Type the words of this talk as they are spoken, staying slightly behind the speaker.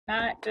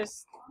Not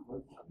just,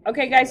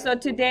 okay guys, so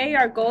today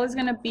our goal is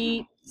going to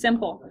be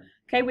simple.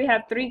 Okay, we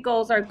have 3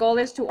 goals. Our goal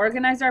is to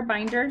organize our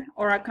binder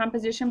or our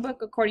composition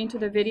book according to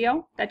the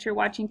video that you're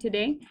watching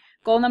today.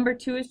 Goal number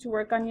 2 is to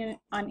work on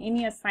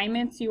any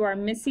assignments you are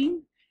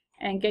missing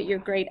and get your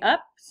grade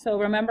up. So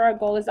remember, our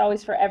goal is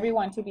always for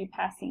everyone to be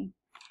passing.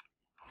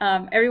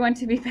 Everyone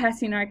to be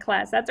passing our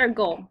class. That's our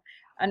goal.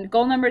 And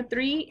goal number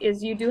 3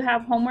 is you do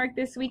have homework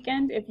this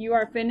weekend. If you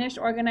are finished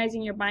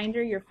organizing your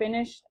binder, you're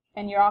finished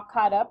and you're all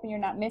caught up and you're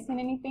not missing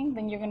anything,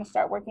 then you're going to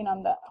start working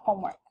on the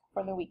homework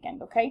for the weekend,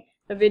 okay?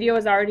 The video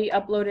is already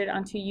uploaded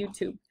onto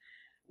YouTube.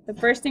 The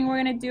first thing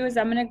we're going to do is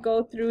I'm going to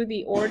go through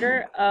the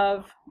order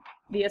of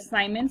the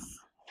assignments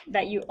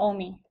that you owe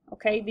me,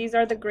 okay? These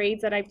are the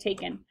grades that I've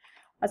taken.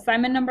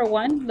 Assignment number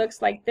 1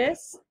 looks like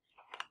this.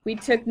 We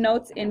took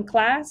notes in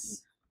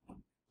class.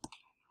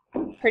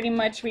 Pretty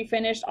much we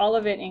finished all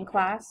of it in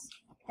class.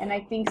 And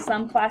I think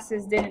some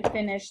classes didn't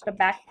finish the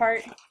back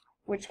part,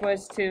 which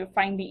was to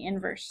find the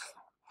inverse.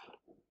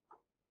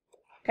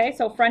 Okay,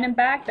 so front and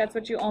back, that's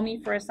what you owe me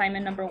for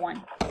assignment number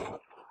 1.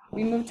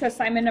 We move to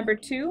assignment number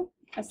 2.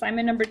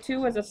 Assignment number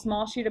 2 was a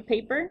small sheet of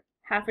paper,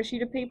 half a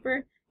sheet of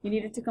paper. You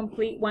needed to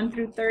complete 1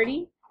 through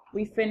 30.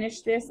 We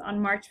finished this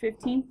on March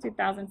 15th,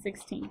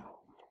 2016.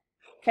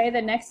 Okay,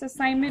 the next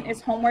assignment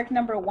is homework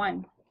number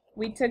 1.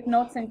 We took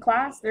notes in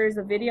class. There's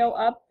a video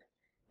up.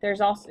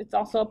 It's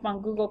also up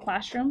on Google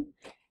Classroom.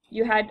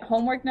 You had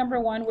homework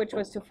number 1, which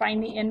was to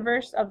find the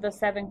inverse of the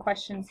 7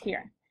 questions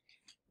here.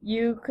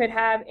 You could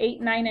have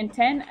 8, 9, and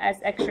 10 as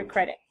extra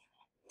credit.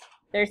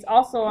 There's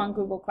also on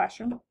Google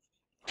Classroom.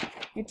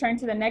 You turn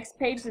to the next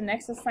page. The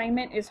next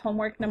assignment is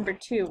homework number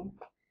 2.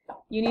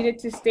 You needed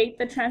to state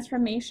the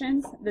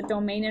transformations, the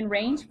domain and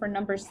range for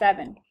number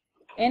 7.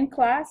 In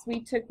class,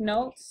 we took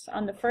notes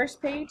on the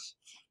first page,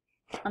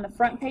 on the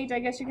front page, I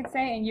guess you could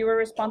say, and you were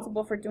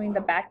responsible for doing the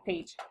back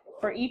page.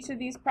 For each of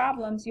these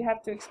problems, you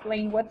have to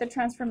explain what the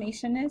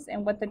transformation is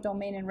and what the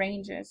domain and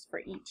range is for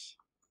each.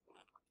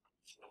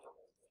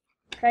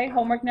 Okay,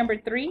 homework number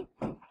 3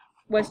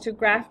 was to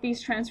graph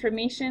these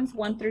transformations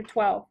 1 through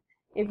 12.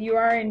 If you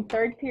are in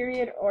 3rd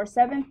period or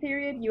 7th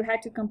period, you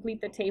had to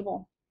complete the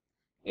table.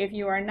 If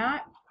you are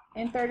not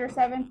in 3rd or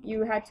 7th,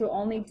 you had to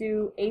only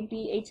do A,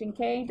 B, H, and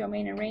K,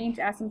 domain and range,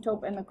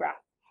 asymptote, and the graph.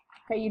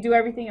 Okay, you do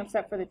everything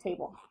except for the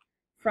table.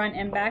 Front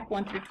and back,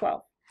 1 through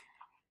 12.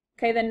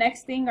 Okay, the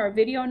next thing are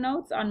video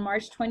notes on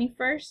March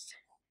 21st.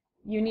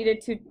 You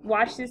needed to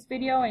watch this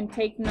video and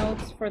take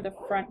notes for the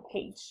front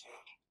page.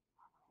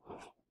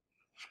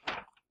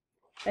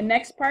 The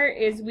next part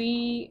is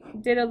we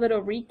did a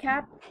little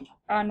recap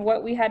on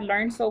what we had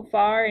learned so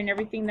far and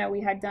everything that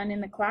we had done in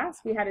the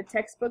class. We had a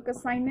textbook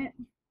assignment.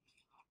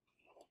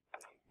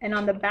 And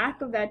on the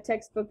back of that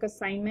textbook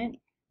assignment,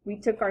 we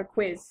took our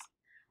quiz.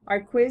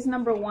 Our quiz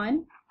number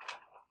 1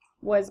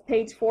 was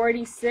page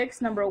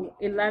 486, number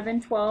 11,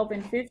 12,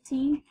 and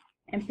 15.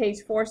 And page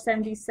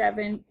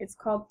 477, it's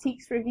called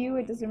Teeks Review.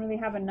 It doesn't really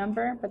have a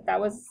number, but that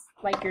was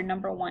like your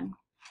number 1.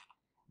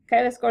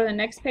 Okay, let's go to the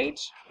next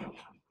page.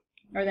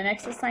 Or the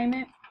next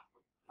assignment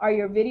are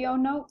your video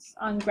notes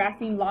on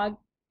graphing log.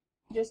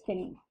 Just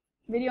kidding.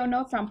 Video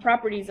notes on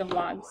properties of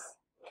logs.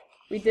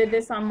 We did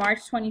this on March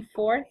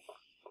 24th,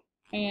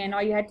 and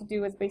all you had to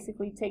do was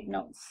basically take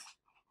notes.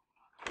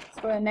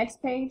 Let's go to the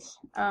next page.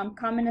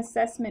 Common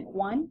Assessment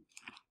 1.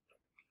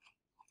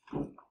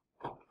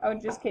 Oh,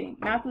 just kidding.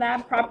 Math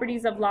Lab,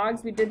 properties of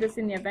logs. We did this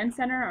in the Event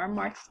Center on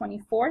March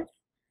 24th.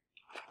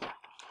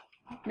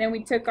 Then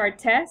we took our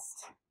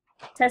test.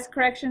 Test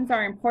corrections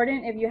are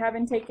important. If you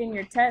haven't taken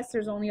your test,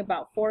 there's only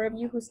about 4 of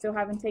you who still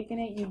haven't taken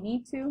it. You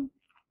need to.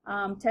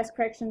 Test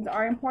corrections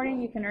are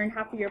important. You can earn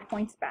half of your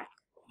points back.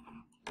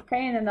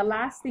 Okay, and then the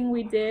last thing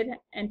we did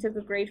and took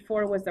a grade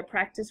for was the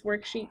practice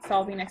worksheet,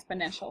 solving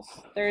exponentials.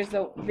 There's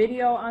a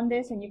video on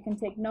this and you can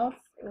take notes.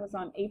 It was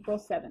on April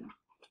 7th.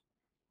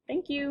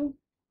 Thank you.